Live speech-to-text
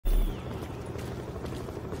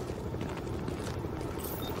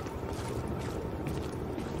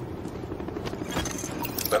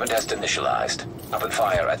Weapon test initialized. Open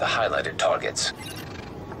fire at the highlighted targets.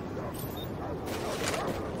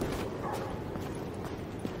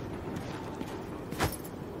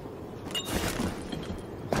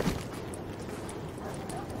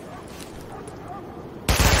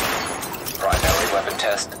 Primary weapon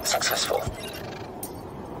test successful.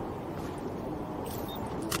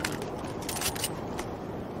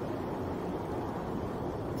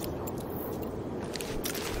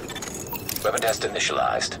 Weapon test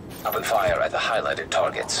initialized. Open fire at the highlighted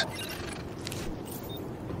targets.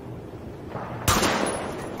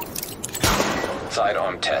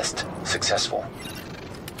 Sidearm test successful.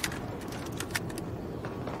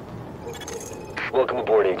 Welcome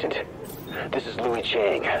aboard, Agent. This is Louis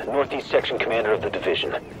Chang, Northeast Section Commander of the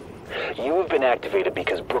Division. You have been activated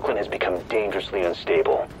because Brooklyn has become dangerously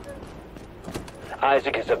unstable.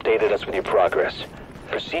 Isaac has updated us with your progress.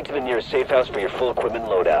 Proceed to the nearest safe house for your full equipment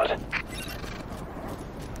loadout.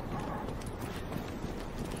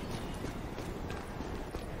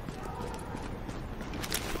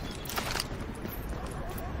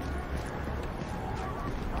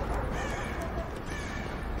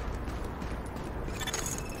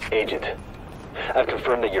 Agent, I've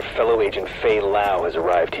confirmed that your fellow agent Faye Lau has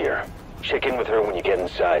arrived here. Check in with her when you get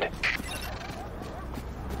inside.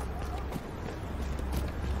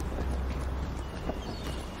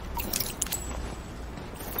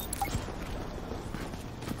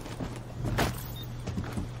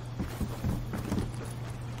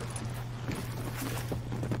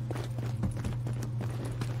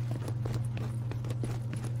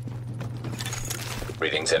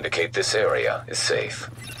 Readings indicate this area is safe.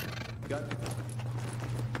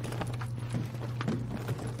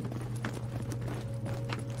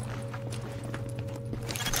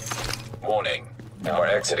 Warning, you are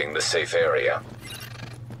exiting the safe area.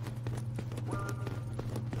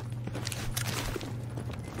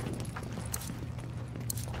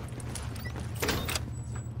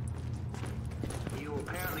 You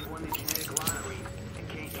apparently won the genetic lottery and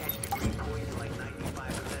can't catch the green poison like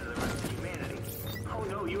 95% of the rest of humanity. Oh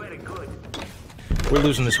no, you had it good. We're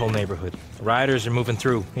losing this whole neighborhood. Rioters are moving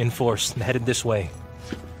through, in force, and headed this way.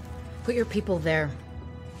 Put your people there.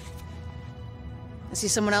 I see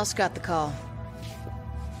someone else got the call.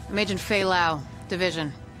 I'm Agent Faye Lau,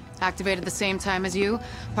 Division. Activated the same time as you,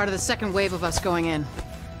 part of the second wave of us going in.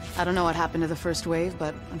 I don't know what happened to the first wave,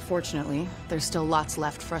 but unfortunately, there's still lots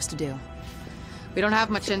left for us to do. We don't have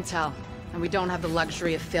much intel, and we don't have the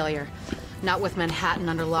luxury of failure. Not with Manhattan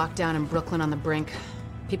under lockdown and Brooklyn on the brink.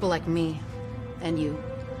 People like me, and you,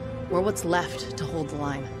 we're what's left to hold the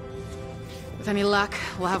line. With any luck,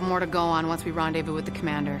 we'll have more to go on once we rendezvous with the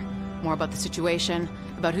commander. More about the situation,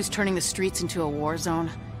 about who's turning the streets into a war zone.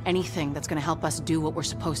 Anything that's gonna help us do what we're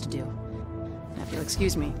supposed to do. Now, if you'll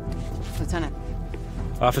excuse me, Lieutenant.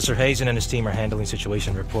 Officer Hazen and his team are handling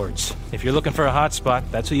situation reports. If you're looking for a hotspot,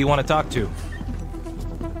 that's who you want to talk to.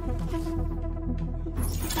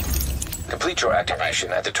 Complete your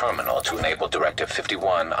activation at the terminal to enable Directive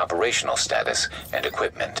 51 operational status and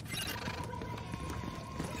equipment.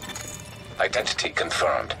 Identity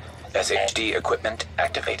confirmed. SHD equipment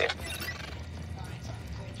activated.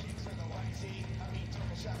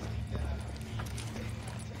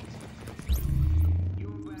 You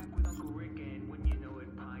were back with Uncle Rick and Wouldn't You Know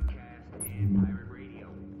It podcast and pirate radio.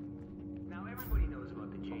 Now everybody knows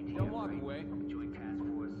about the JTF. Don't walk away. Joint Task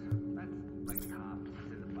Force. That's like cops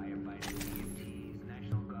and the firefighters, EMTs,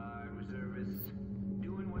 National Guard, reservists,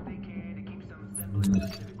 doing what they can to keep some semblance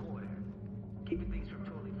of civic order, keeping things from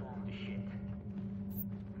totally falling to shit.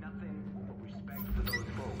 Nothing but respect for those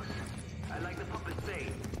folks. I like the puppets say,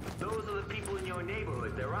 those are the people in your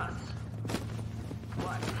neighborhood, they're us.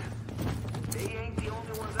 But they ain't the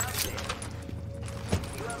only ones out there.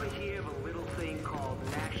 You ever hear of a little thing called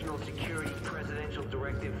National Security Presidential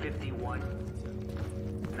Directive 51?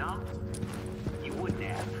 No? You wouldn't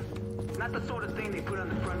have. Not the sort of thing they put on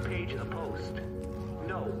the front page of the Post.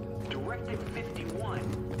 No, Directive 51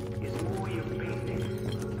 is more your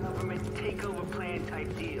basic government takeover plan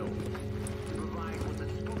type deal. To provide what the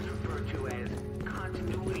spooks refer to as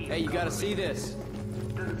continuity. Hey, you gotta see this.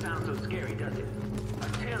 Doesn't sound so scary, does it?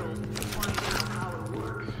 Until you find out how it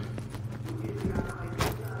works.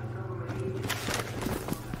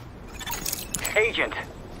 Agent,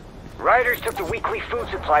 rioters took the weekly food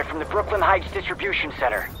supply from the Brooklyn Heights Distribution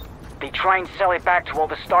Center. They try and sell it back to all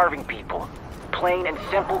the starving people. Plain and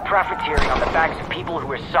simple profiteering on the backs of people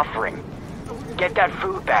who are suffering. Get that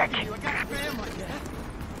food back. You got spam like that.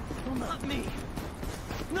 Well, not me.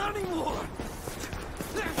 Not anymore.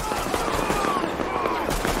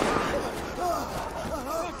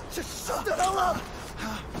 Just shut the hell up.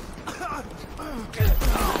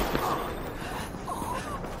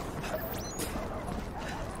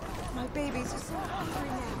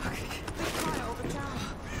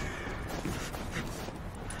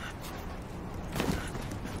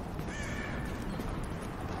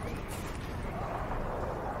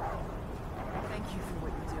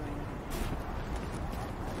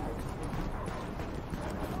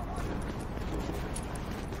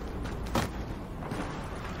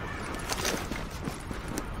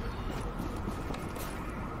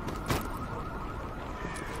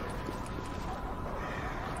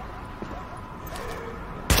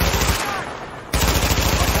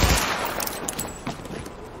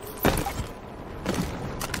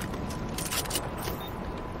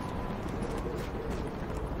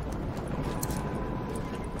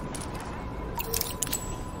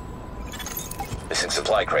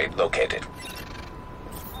 supply crate located.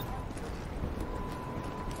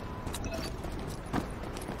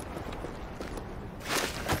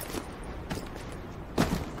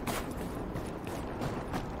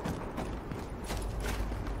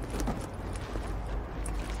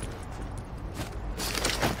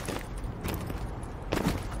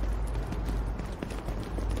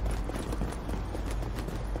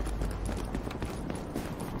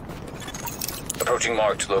 Approaching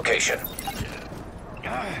marked location.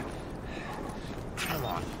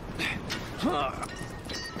 Come on.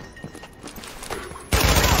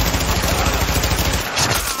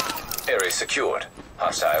 Area secured.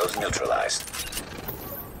 Hostiles neutralized.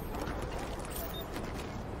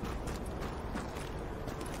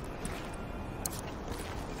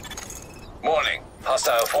 Warning.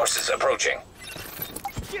 Hostile forces approaching.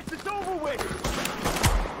 Get this over with!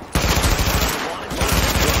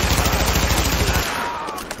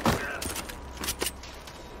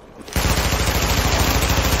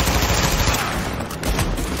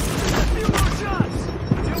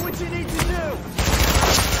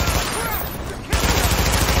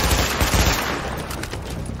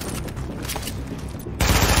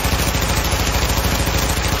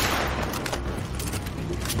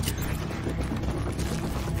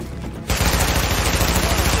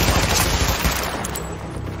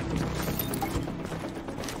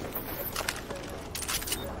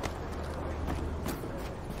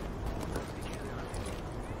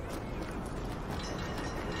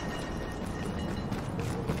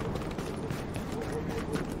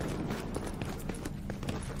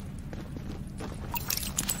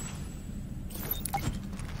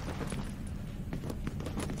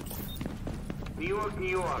 New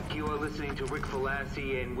York, you are listening to Rick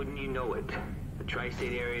Falassi and Wouldn't You Know It, the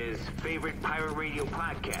Tri-State Area's favorite pirate radio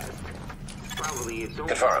podcast. Probably its own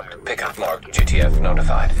Confirmed. Pickup mark. GTF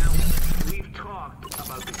notified. Now, we've talked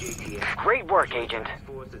about the JTF. Great work, Agent.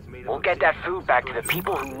 We'll get that food back to the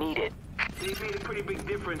people who need it. They've made a pretty big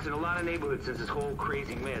difference in a lot of neighborhoods since this whole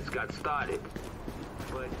crazy mess got started.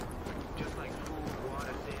 But just like food,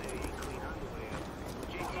 water, sanity, and clean underwear,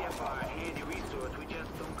 JTF are a handy resource we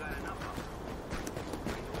just don't got enough of.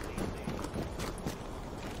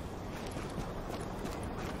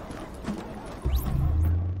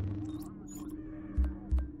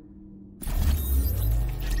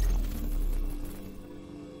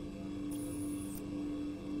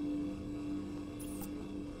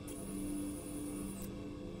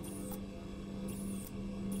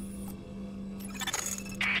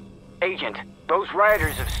 Agent, those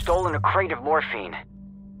rioters have stolen a crate of morphine.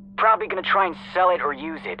 Probably gonna try and sell it or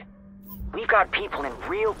use it. We've got people in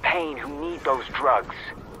real pain who need those drugs.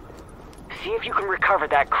 See if you can recover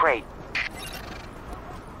that crate.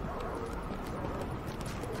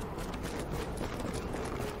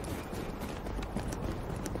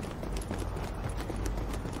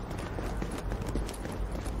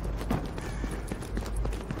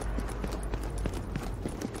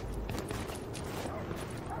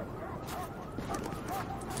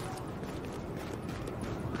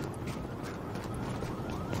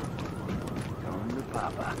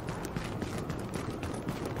 Papa.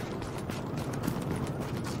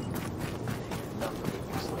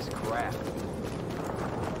 Useless crap.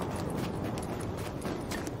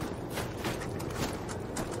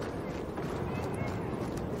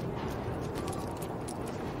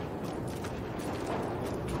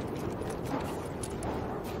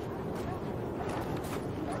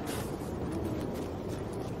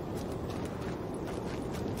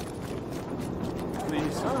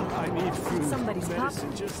 Please, I need food. Somebody's medicine,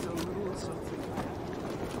 pop. just a little something.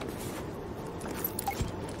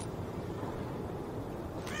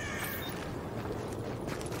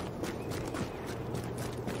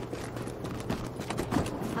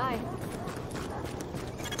 Hi.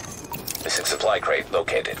 Missing supply crate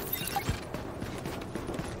located.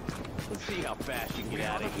 Let's see how fast you can get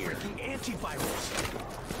out of here. Antivirals.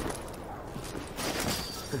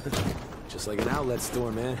 Just like an outlet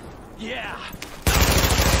store, man. Yeah.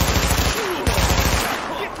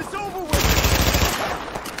 Get this over with.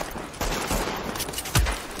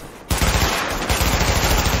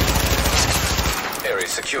 Area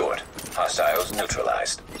secured. Hostiles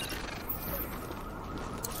neutralized.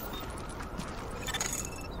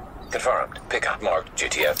 Confirmed. Pickup marked.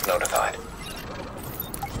 GTF notified.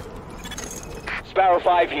 Sparrow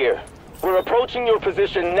 5 here. We're approaching your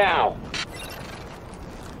position now.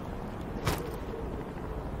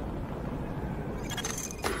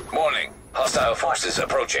 Warning. Hostile forces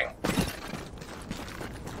approaching.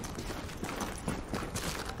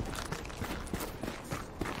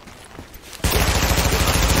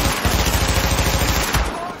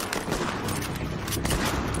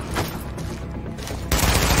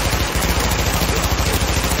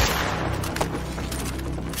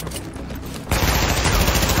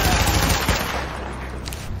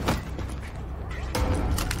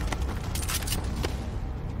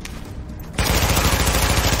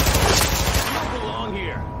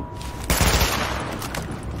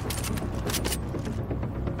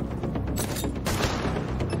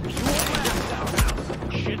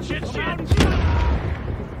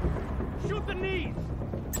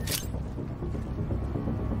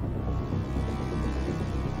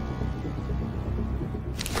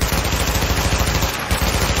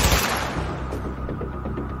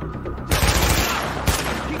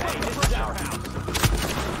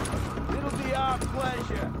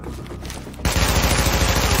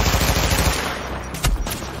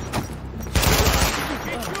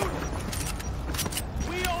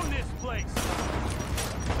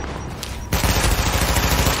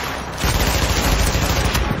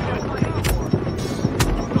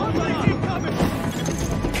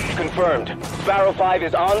 Confirmed. Sparrow 5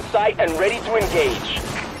 is on site and ready to engage.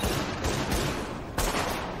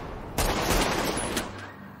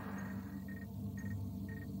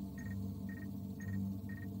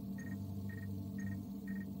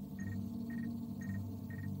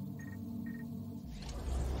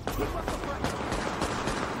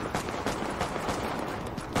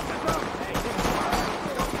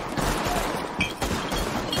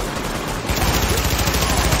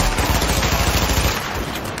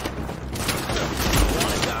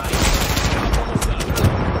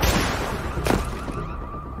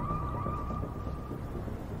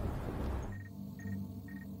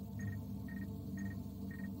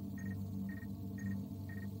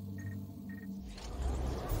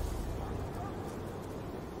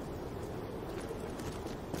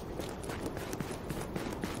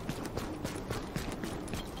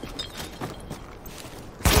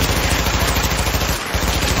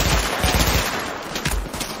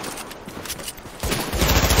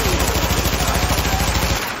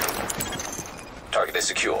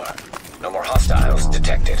 Secure. No more hostiles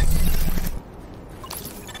detected.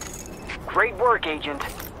 Great work, Agent.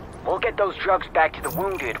 We'll get those drugs back to the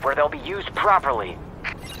wounded where they'll be used properly.